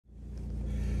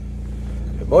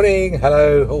Morning,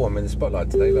 hello. Oh, I'm in the spotlight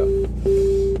today, look.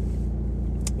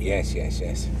 Yes.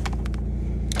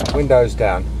 Windows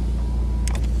down.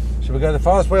 Should we go the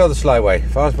fast way or the slow way?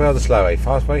 Fast way or the slow way?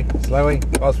 Fast way, slow way,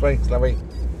 fast way, slow way.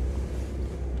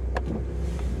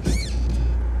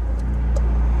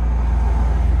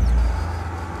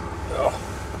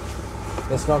 Oh.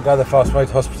 Let's not go the fast way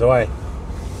to hospital way.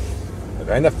 We're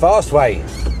going the fast way.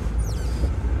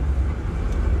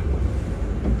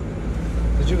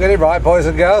 Did you get it right, boys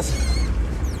and girls?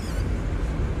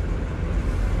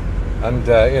 And,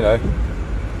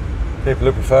 people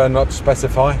who prefer not to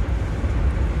specify.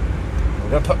 I'm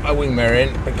going to put my wing mirror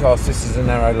in because this is a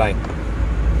narrow lane.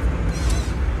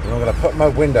 And I'm going to put my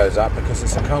windows up because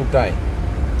it's a cold day.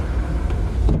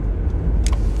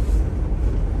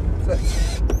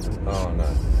 Oh, no.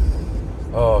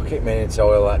 Oh, keep meaning to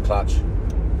oil that clutch.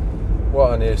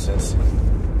 What a nuisance.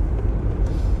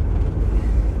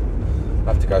 I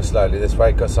have to go slowly this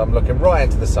way because I'm looking right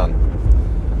into the sun.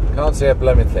 Can't see a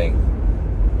blooming thing.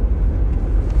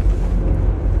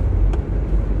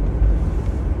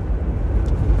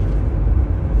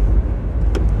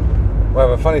 We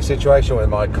have a funny situation with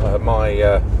my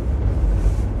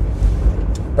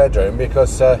bedroom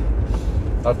because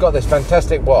I've got this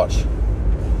fantastic watch,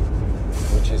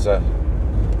 which is a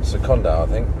Seconda, I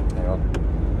think. Hang on,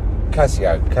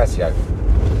 Casio,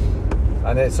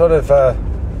 and it's sort of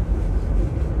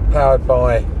powered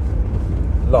by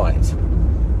light.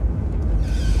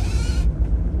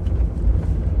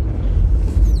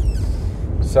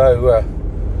 So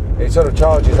it sort of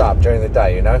charges up during the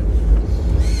day, you know.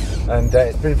 And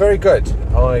it's been very good.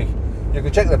 You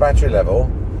can check the battery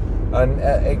level, and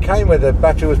it came with the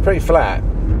battery was pretty flat.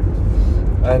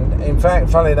 And in fact,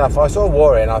 funnily enough, I sort of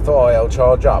wore it and I thought, it'll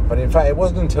charge up. But in fact, it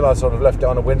wasn't until I sort of left it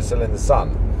on a windowsill in the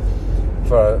sun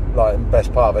for like the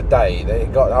best part of a day that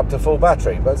it got up to full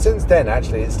battery. But since then,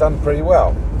 actually, it's done pretty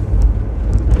well.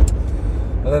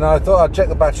 And then I thought I'd check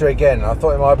the battery again, and I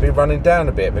thought it might be running down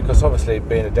a bit because obviously,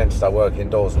 being a dentist, I work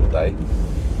indoors all day.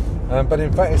 But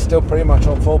in fact, it's still pretty much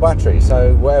on full battery.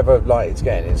 So whatever light it's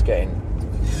getting.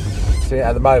 See,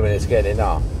 at the moment, it's getting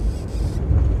enough.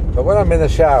 But when I'm in the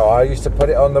shower, I used to put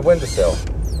it on the windowsill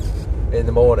in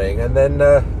the morning, and then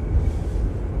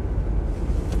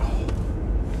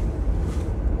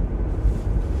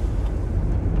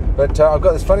but I've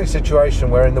got this funny situation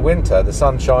where in the winter the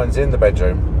sun shines in the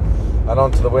bedroom and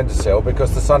onto the windowsill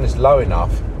because the sun is low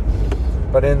enough.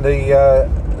 But in the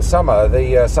summer,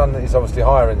 the sun is obviously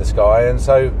higher in the sky, and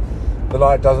so the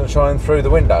light doesn't shine through the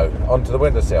window onto the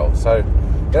windowsill. So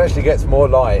it actually gets more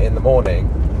light in the morning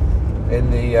in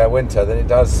the winter than it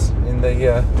does in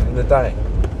the day.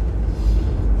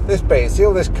 This bit, see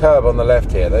all this curb on the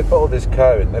left here? They put all this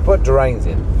curb in. They put drains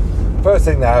in. First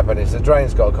thing that happened is the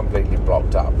drains got completely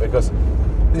blocked up because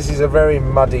this is a very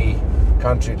muddy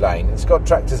country lane. It's got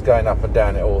tractors going up and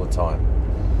down it all the time,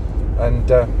 and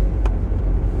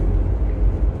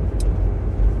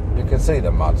you can see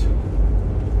the mud.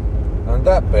 And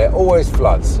that bit always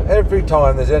floods. Every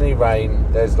time there's any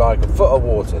rain, there's like a foot of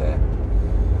water there.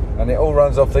 And it all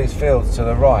runs off these fields to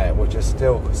the right, which are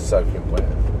still soaking wet.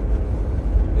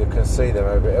 You can see them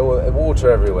over water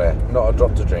everywhere, not a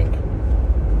drop to drink.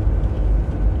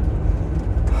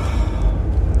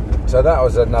 So that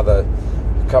was another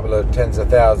couple of tens of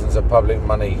thousands of public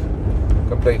money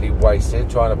completely wasted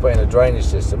trying to put in a drainage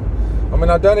system. I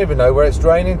mean, I don't even know where it's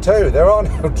draining to. There are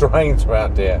no drains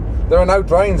around here. There are no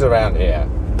drains around here.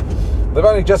 They've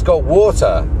only just got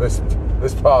water, this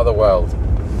part of the world.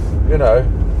 You know.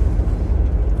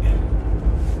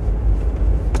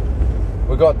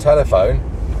 We've got telephone,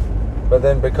 but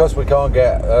then because we can't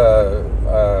get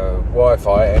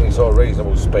Wi-Fi at any sort of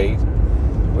reasonable speed,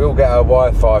 we'll get our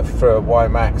Wi-Fi through a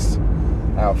WiMAX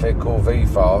outfit called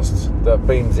VFast that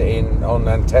beams it in on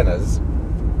antennas, a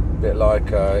bit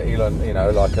like Elon, you know,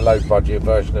 like a low-budget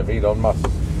version of Elon Musk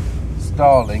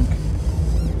Starlink.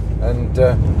 And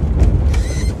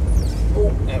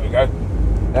oh, there we go.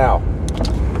 Now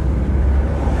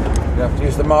you have to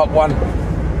use the Mark 1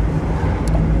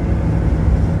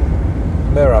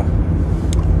 mirror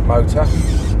motor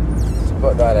to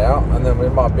put that out, and then we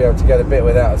might be able to get a bit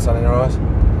without the sun in our eyes.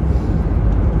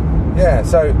 Yeah,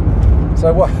 so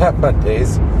what happened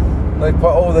is they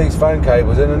put all these phone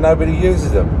cables in and nobody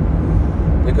uses them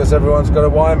because everyone's got a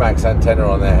WiMAX antenna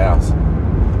on their house.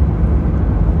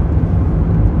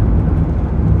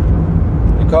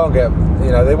 You can't get,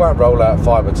 you know, they won't roll out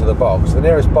fibre to the box. The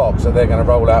nearest box that they're going to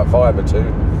roll out fibre to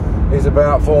is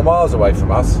about 4 miles away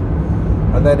from us,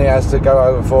 and then it has to go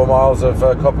over 4 miles of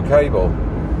copper cable.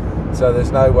 So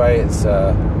there's no way it's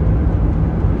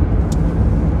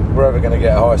we're ever going to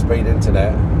get high-speed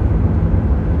internet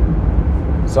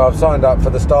So I've signed up for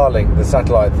the Starlink, the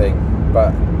satellite thing,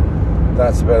 but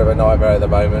that's a bit of a nightmare at the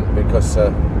moment because it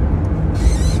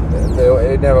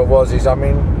never was.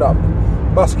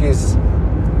 Musk is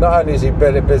not only is he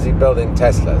busy building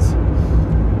Teslas,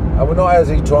 and not only is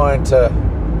he trying to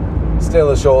steal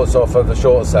the shorts off of the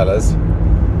short sellers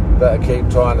that keep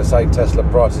trying to say Tesla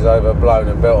prices overblown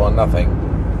and built on nothing.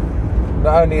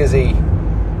 Not only is he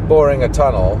boring a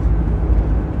tunnel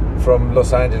from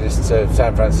Los Angeles to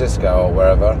San Francisco or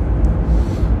wherever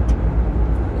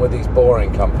with his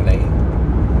boring company,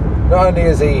 not only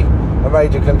is he a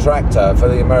major contractor for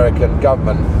the American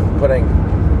government putting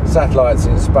satellites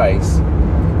in space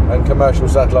and commercial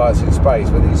satellites in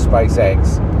space with his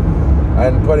SpaceX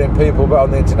and putting people on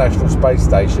the International Space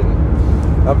Station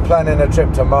and planning a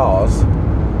trip to Mars,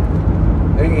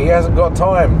 he hasn't got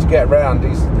time to get around.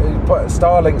 He's put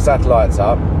Starlink satellites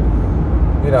up,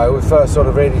 with first sort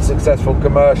of really successful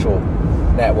commercial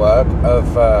network of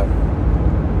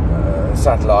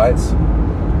satellites,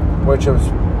 which was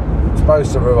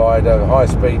supposed to provide a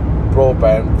high-speed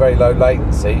broadband, very low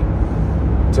latency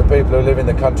to people who live in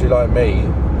the country like me,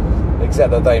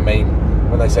 except that they mean,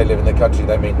 when they say live in the country,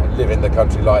 they mean live in the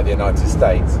country like the United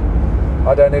States.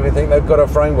 I don't even think they've got a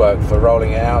framework for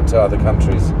rolling it out to other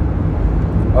countries.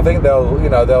 I think they'll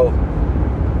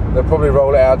probably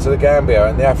roll it out to the Gambia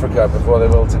and the Africa before they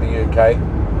will to the UK.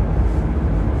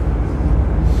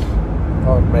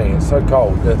 Pardon me, it's so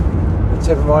cold. The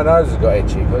tip of my nose has got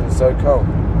itchy because it's so cold.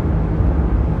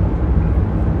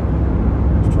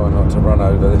 Just try not to run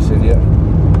over this idiot.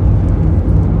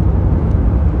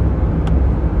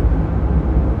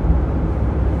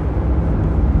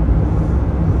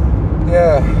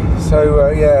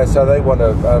 So they want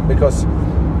to because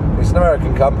it's an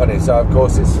American company, so of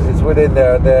course it's within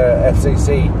their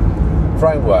FCC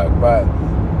framework. But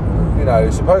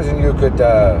supposing you could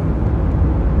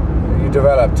you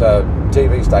developed a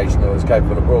TV station that was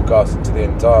capable of broadcasting to the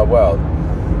entire world,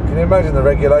 can you imagine the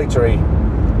regulatory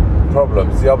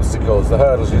problems, the obstacles, the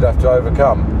hurdles you'd have to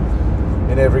overcome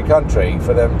in every country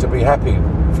for them to be happy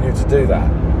for you to do that?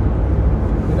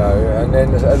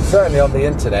 And certainly on the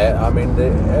internet,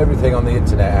 everything on the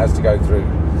internet has to go through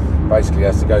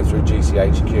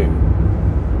GCHQ,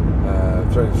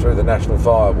 through the national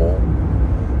firewall.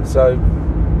 So,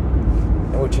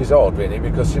 which is odd really,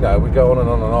 because we go on and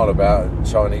on and on about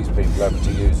Chinese people having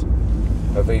to use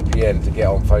a VPN to get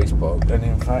on Facebook, and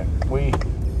in fact we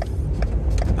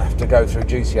have to go through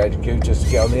GCHQ just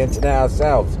to get on the internet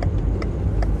ourselves.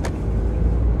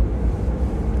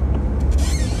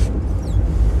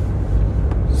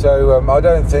 So I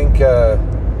don't think MI5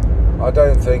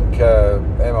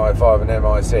 and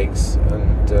MI6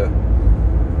 and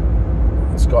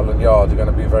Scotland Yard are going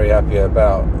to be very happy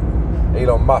about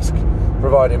Elon Musk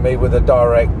providing me with a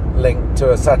direct link to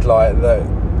a satellite that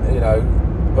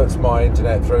puts my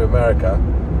internet through America.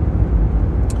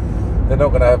 They're not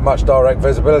going to have much direct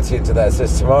visibility into that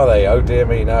system, are they? Oh dear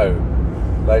me, no,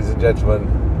 ladies and gentlemen,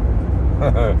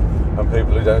 and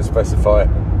people who don't specify.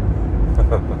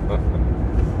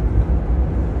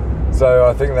 So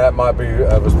I think that might be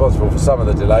responsible for some of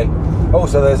the delay.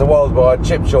 Also, there's a worldwide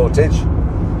chip shortage,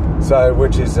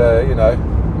 which is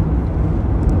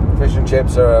fish and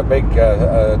chips are a big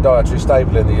dietary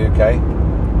staple in the UK,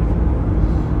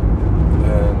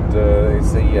 and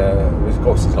of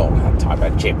course it's not that type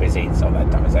of chip, is it? It's not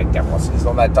that type of It's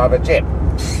not that type of chip.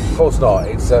 Of course not.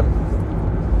 It's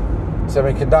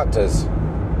semiconductors,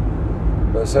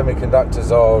 but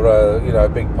semiconductors are a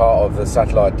big part of the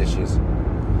satellite dishes.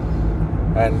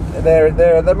 And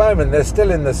they're at the moment, they're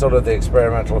still in the sort of the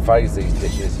experimental phase, these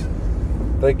dishes.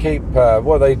 They keep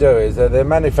what they do is they're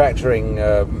manufacturing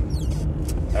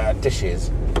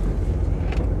dishes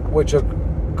which are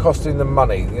costing them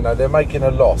money. They're making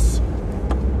a loss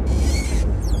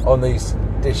on these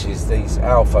dishes, these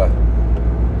alpha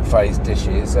phase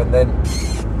dishes, and then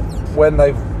when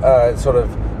they've sort of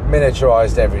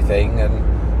miniaturized everything and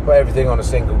put everything on a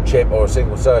single chip or a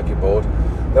single circuit board,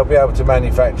 they'll be able to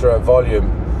manufacture at volume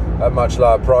at much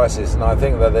lower prices. And I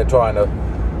think that they're trying to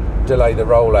delay the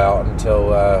rollout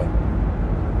until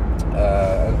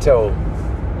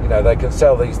they can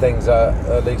sell these things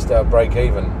at least at a break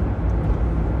even.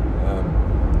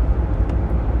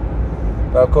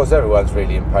 But of course everyone's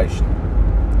really impatient.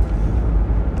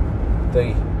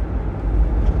 If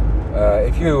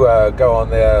you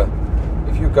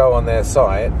go on their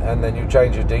site and then you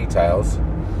change your details,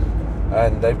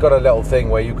 and they've got a little thing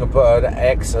where you can put an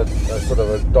X, a sort of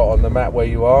a dot on the map where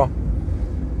you are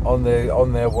on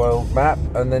their world map,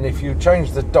 and then if you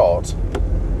change the dot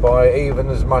by even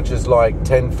as much as like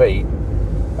 10 feet,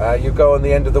 you go on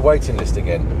the end of the waiting list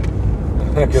again.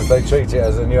 because they treat it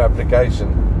as a new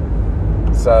application.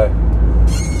 So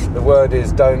the word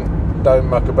is don't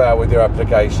muck about with your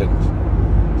application.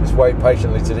 Just wait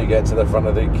patiently till you get to the front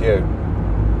of the queue.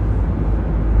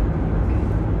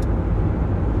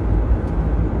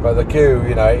 But the queue,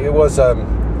 you know, it was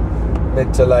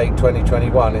mid to late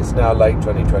 2021. It's now late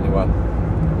 2021,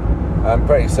 and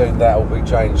pretty soon that will be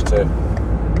changed to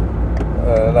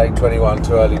late 21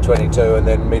 to early 22, and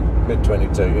then mid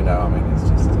 22. You know, I mean, it's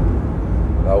just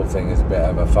the whole thing is a bit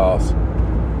of a farce.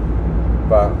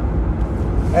 But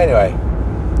anyway,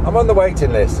 I'm on the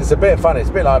waiting list. It's a bit funny. It's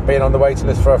a bit like being on the waiting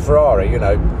list for a Ferrari. You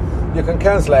know, you can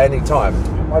cancel at any time.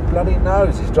 My bloody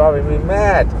nose is driving me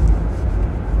mad.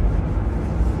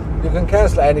 You can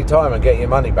cancel at any time and get your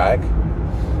money back,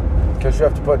 because you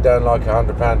have to put down like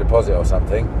 £100 deposit or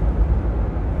something,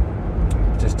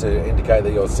 just to indicate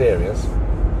that you're serious.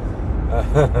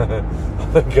 I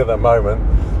think at the moment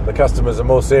the customers are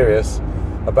more serious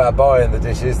about buying the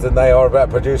dishes than they are about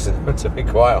producing them, to be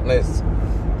quite honest.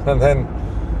 And then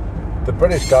the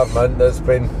British government has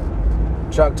been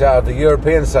chucked out of the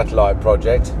European satellite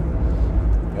project,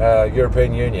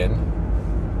 European Union,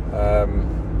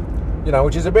 you know,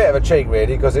 which is a bit of a cheat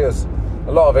really, because a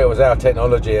lot of it was our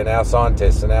technology and our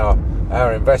scientists and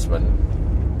our investment,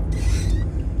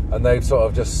 and they've sort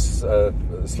of just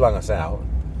slung us out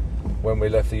when we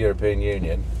left the European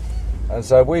Union. And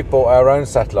so we bought our own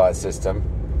satellite system,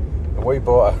 and we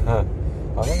bought I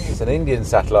think it's an Indian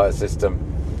satellite system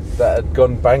that had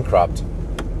gone bankrupt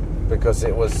because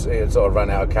it had sort of run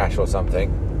out of cash or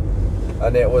something,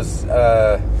 and it was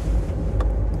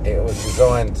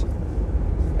designed.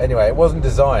 Anyway, it wasn't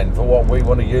designed for what we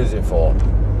want to use it for.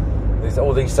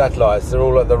 All these satellites, they're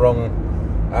all at the wrong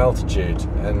altitude,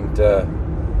 and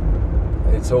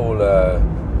it's all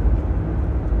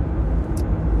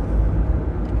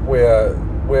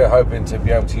we're hoping to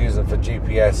be able to use them for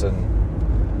GPS, and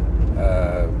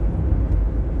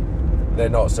they're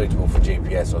not suitable for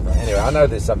GPS or something. Anyway, I know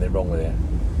there's something wrong with it.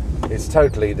 It's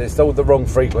all the wrong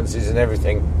frequencies and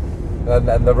everything,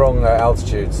 and the wrong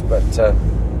altitudes, but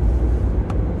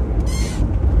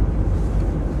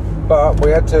we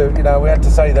had to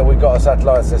say that we got a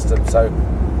satellite system, so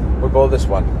we bought this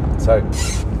one. So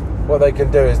what they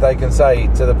can do is they can say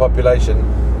to the population,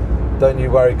 "Don't you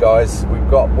worry, guys. We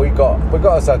got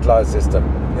a satellite system."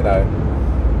 You know.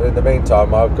 But in the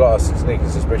meantime, I've got a sneaking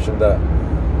suspicion that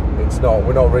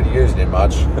we're not really using it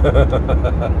much.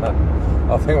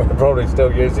 I think we're probably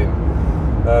still using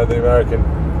the American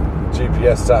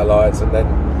GPS satellites, and then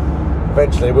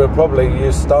eventually we'll probably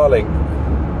use Starlink.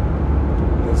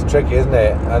 It's tricky, isn't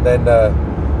it? And then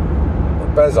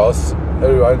Bezos,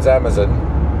 who owns Amazon,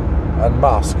 and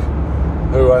Musk,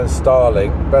 who owns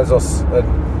Starlink,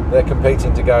 they're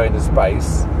competing to go into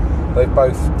space. They've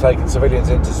both taken civilians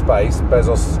into space.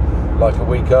 Bezos like a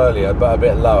week earlier, but a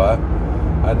bit lower,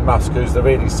 and Musk, who's the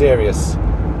really serious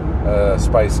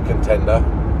space contender,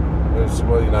 who's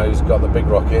got the big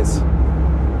rockets.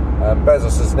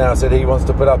 Bezos has now said he wants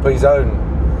to put up his own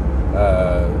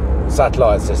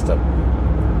satellite system.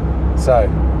 So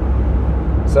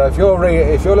if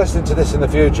you're listening to this in the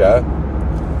future,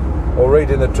 or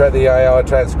reading the AI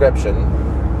transcription,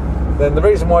 then the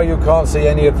reason why you can't see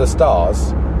any of the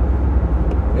stars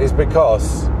is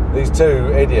because these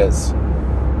two idiots,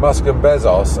 Musk and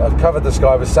Bezos, have covered the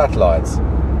sky with satellites.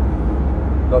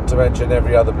 Not to mention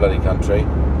every other bloody country.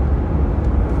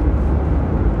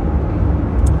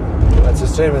 That's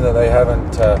assuming that they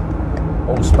haven't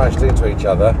all smashed into each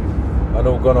other and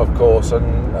all gone off course,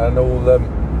 and all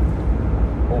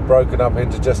broken up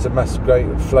into just a massive great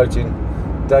floating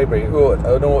debris, an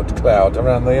Oort cloud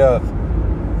around the Earth.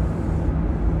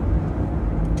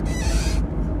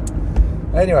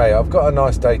 Anyway, I've got a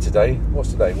nice day today.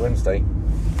 What's today? Wednesday.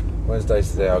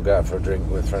 Wednesday's today. I'll go out for a drink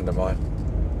with a friend of mine.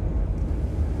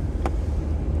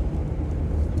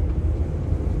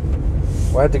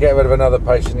 I had to get rid of another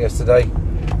patient yesterday.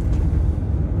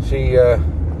 She's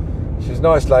a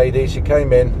nice lady. She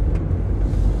came in.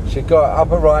 She got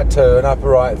upper right 2 and upper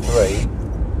right 3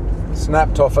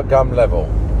 snapped off at gum level.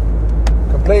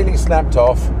 Completely snapped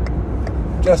off,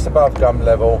 just above gum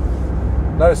level.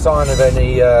 No sign of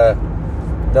any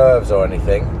nerves or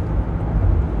anything.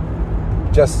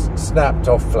 Just snapped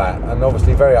off flat, and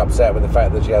obviously very upset with the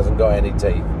fact that she hasn't got any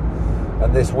teeth.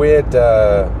 And this weird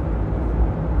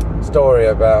story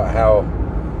about how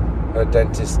her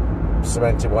dentist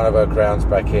cemented one of her crowns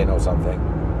back in or something,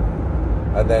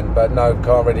 and then but no,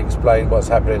 can't really explain what's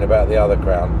happening about the other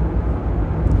crown.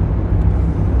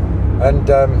 And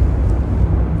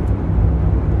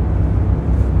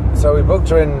so we booked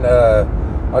her in.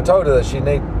 I told her that she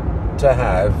need to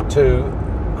have 2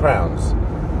 crowns.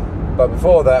 But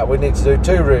before that, we need to do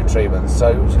 2 root treatments.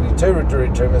 So we need 2 root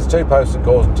treatments, 2 post-and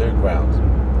cores, and 2 crowns.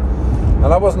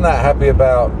 And I wasn't that happy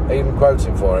about even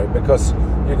quoting for it, because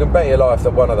you can bet your life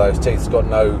that one of those teeth's got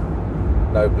no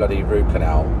bloody root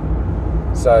canal.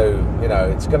 So, you know,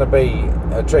 it's going to be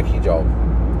a tricky job.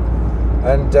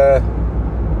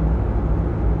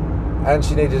 And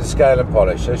she needed a scale and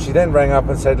polish. So she then rang up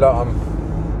and said, look,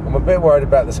 I'm a bit worried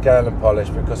about the scale and polish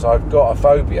because I've got a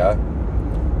phobia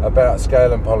about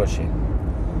scale and polishing.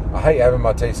 I hate having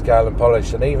my teeth scaled and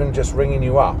polished, and even just ringing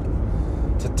you up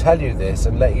to tell you this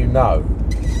and let you know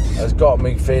has got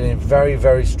me feeling very,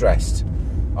 very stressed.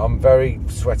 I'm very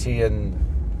sweaty, and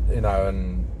you know,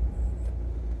 and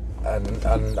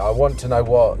I want to know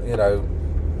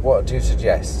what do you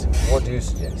suggest? What do you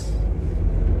suggest?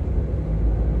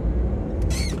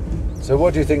 So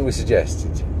what do you think we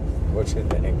suggested? What do you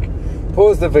think?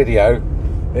 Pause the video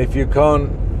if you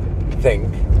can't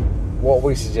think what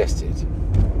we suggested.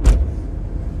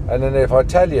 And then if I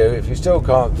tell you, if you still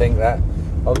can't think that,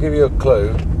 I'll give you a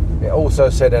clue. It also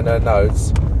said in her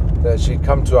notes that she'd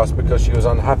come to us because she was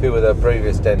unhappy with her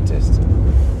previous dentist.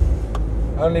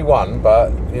 Only one, but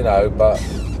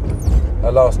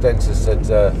her last dentist had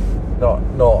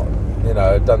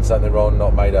done something wrong,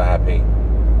 not made her happy.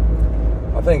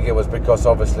 I think it was because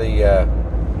obviously,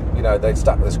 they'd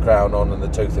stuck this crown on and the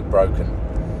tooth had broken.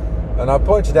 And I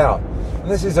pointed out, and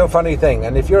this is a funny thing,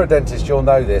 and if you're a dentist, you'll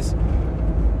know this.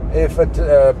 If a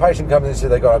patient comes in and says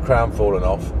they got a crown falling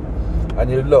off,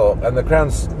 and you look, and the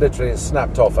crown's literally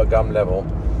snapped off at gum level,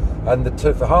 and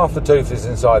half the tooth is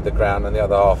inside the crown, and the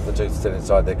other half of the tooth is still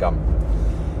inside their gum.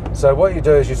 So what you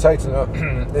do is you say to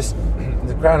them,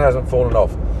 the crown hasn't fallen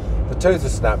off, the tooth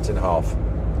is snapped in half.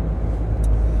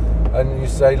 And you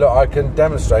say, look, I can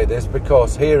demonstrate this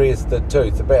because here is the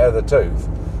tooth, the bit of the tooth,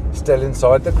 still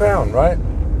inside the crown, right?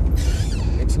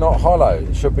 It's not hollow.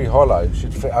 It should be hollow. It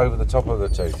should fit over the top of the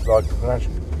tooth, like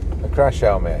a crash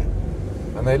helmet.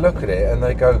 And they look at it and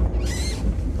they go,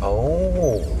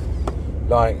 oh,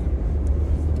 like,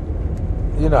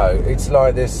 it's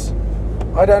like this.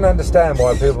 I don't understand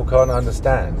why people can't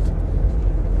understand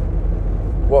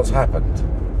what's happened.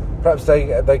 Perhaps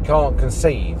they can't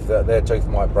conceive that their tooth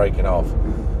might break in half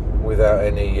without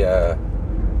any,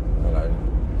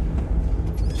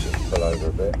 just pull over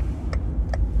a bit.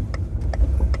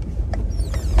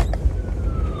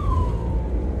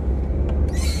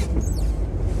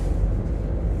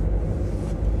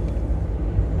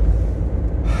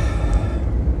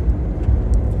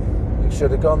 You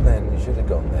should have gone then.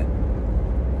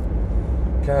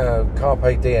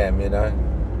 Carpe diem,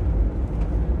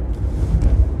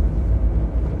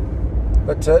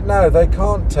 But no, they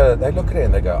can't. They look at it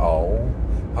and they go,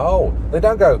 oh. They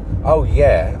don't go, oh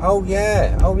yeah,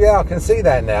 I can see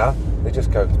that now. They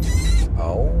just go,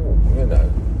 oh,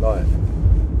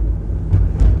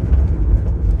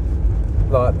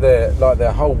 like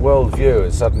their whole world view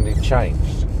has suddenly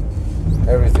changed.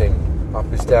 Everything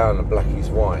up is down and black is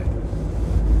white.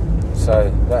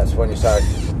 So that's when you say,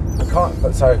 but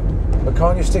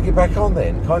can't you stick it back on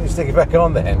then? Can't you stick it back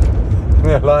on then?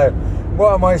 Like,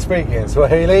 what am I speaking?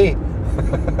 Swahili?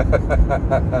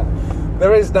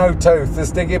 There is no tooth to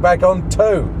stick it back on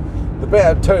to. The bit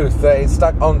of tooth that is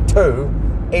stuck on to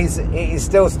is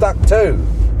still stuck to.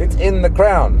 It's in the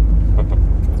crown.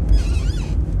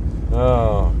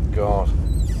 Oh God.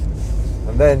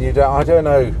 And then I don't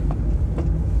know.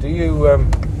 Do you? A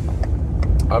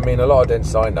lot of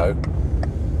dentists I know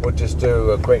would just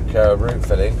do a quick root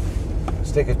filling,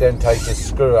 stick a dentator,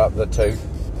 screw up the tooth,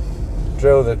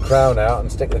 drill the crown out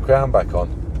and stick the crown back on.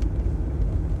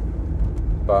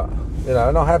 But, and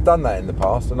I have done that in the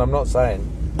past, and I'm not saying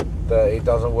that it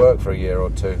doesn't work for a year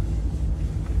or two,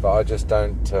 but I just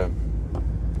don't.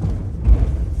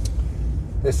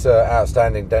 This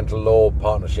outstanding dental law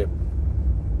partnership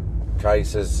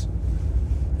case has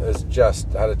just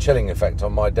had a chilling effect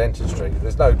on my dentistry.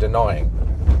 There's no denying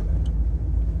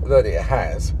that it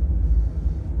has.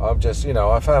 I'm just,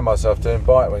 I found myself doing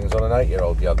bite wings on an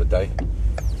 8-year-old the other day.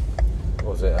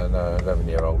 What was it? An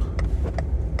 11-year-old.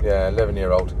 Yeah,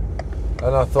 11-year-old.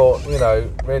 And I thought,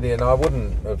 really, and I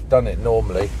wouldn't have done it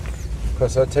normally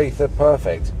because her teeth are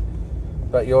perfect.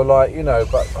 But you're like, you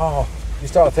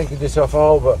start thinking to yourself,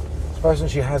 but supposing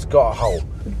she has got a hole.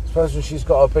 Supposing she's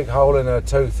got a big hole in her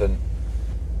tooth and,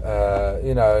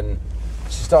 and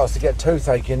she starts to get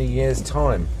toothache in a year's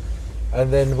time.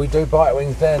 And then we do bite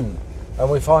wings then, and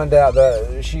we find out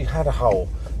that she had a hole,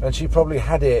 and she probably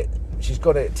had it, she's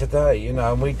got it today,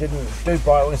 and we didn't do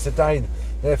bite wings today,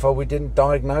 therefore we didn't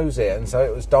diagnose it, and so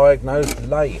it was diagnosed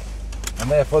late. and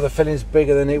therefore the filling's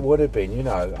bigger than it would have been. You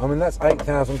know, I mean, that's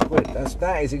 8,000 quid.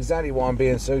 That is exactly what I'm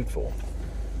being sued for.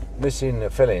 Missing a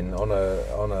filling on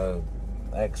a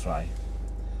X-ray,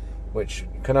 which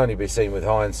can only be seen with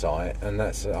hindsight, and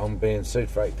that's I'm being sued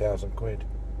for 8,000 quid.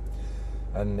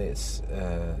 And it's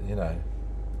you know,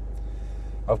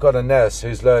 I've got a nurse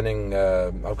who's learning.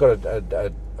 I've got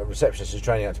a receptionist who's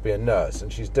training out to be a nurse,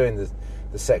 and she's doing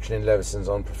the section in Levison's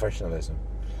on professionalism.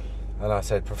 And I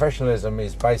said, professionalism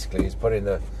is basically putting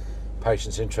the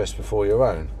patient's interest before your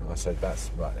own. I said, that's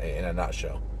right in a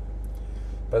nutshell.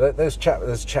 But there's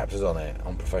chapters on it,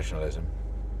 on professionalism.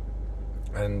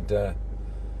 And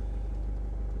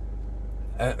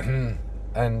I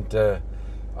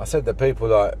said that people,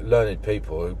 like learned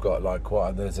people who've got like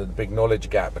there's a big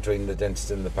knowledge gap between the dentist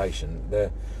and the patient.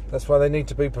 That's why they need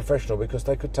to be professional, because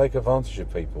they could take advantage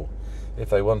of people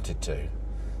if they wanted to.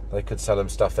 They could sell them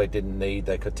stuff they didn't need.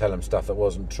 They could tell them stuff that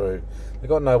wasn't true. They've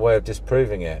got no way of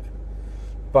disproving it.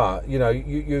 But, you know,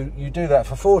 you do that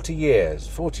for 40 years.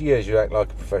 40 years you act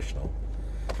like a professional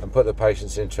and put the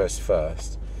patient's interests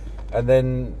first. And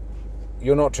then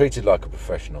you're not treated like a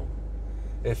professional.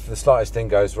 If the slightest thing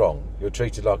goes wrong, you're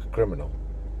treated like a criminal.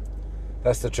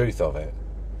 That's the truth of it.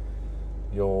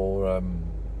 You're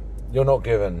not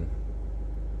given...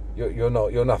 You're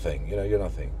nothing. You know, you're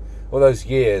nothing. All those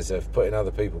years of putting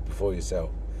other people before yourself.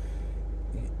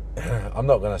 I'm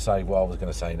not going to say what I was going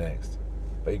to say next,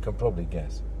 but you can probably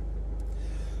guess.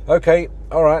 Okay,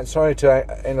 all right. Sorry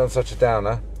to end on such a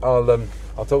downer. I'll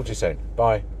talk to you soon.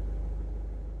 Bye.